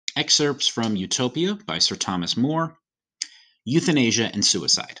Excerpts from Utopia by Sir Thomas More, Euthanasia and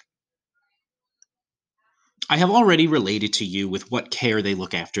Suicide. I have already related to you with what care they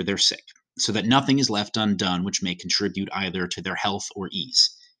look after their sick, so that nothing is left undone which may contribute either to their health or ease.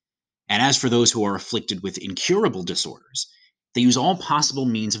 And as for those who are afflicted with incurable disorders, they use all possible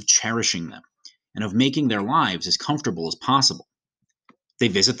means of cherishing them, and of making their lives as comfortable as possible. They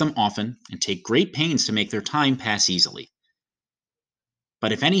visit them often, and take great pains to make their time pass easily.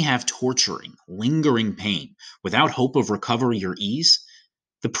 But if any have torturing, lingering pain, without hope of recovery or ease,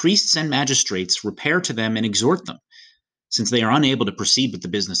 the priests and magistrates repair to them and exhort them, since they are unable to proceed with the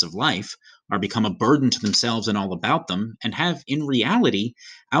business of life, are become a burden to themselves and all about them, and have, in reality,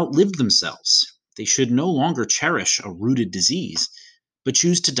 outlived themselves. They should no longer cherish a rooted disease, but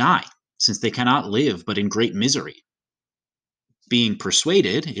choose to die, since they cannot live but in great misery. Being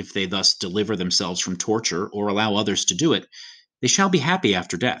persuaded, if they thus deliver themselves from torture or allow others to do it, they shall be happy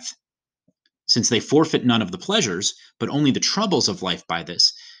after death. Since they forfeit none of the pleasures, but only the troubles of life by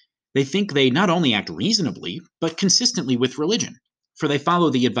this, they think they not only act reasonably, but consistently with religion, for they follow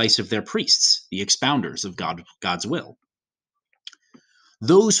the advice of their priests, the expounders of God's will.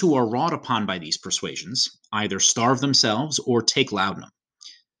 Those who are wrought upon by these persuasions either starve themselves or take laudanum.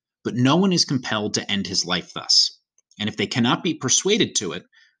 But no one is compelled to end his life thus, and if they cannot be persuaded to it,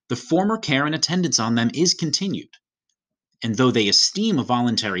 the former care and attendance on them is continued. And though they esteem a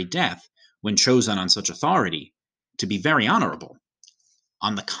voluntary death, when chosen on such authority, to be very honorable,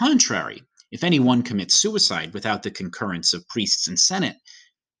 on the contrary, if any one commits suicide without the concurrence of priests and senate,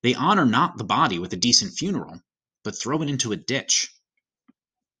 they honor not the body with a decent funeral, but throw it into a ditch.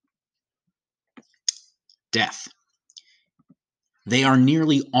 Death. They are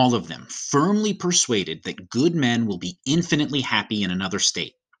nearly all of them firmly persuaded that good men will be infinitely happy in another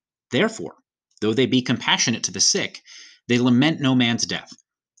state. Therefore, though they be compassionate to the sick, they lament no man's death,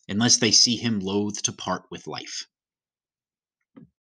 unless they see him loath to part with life.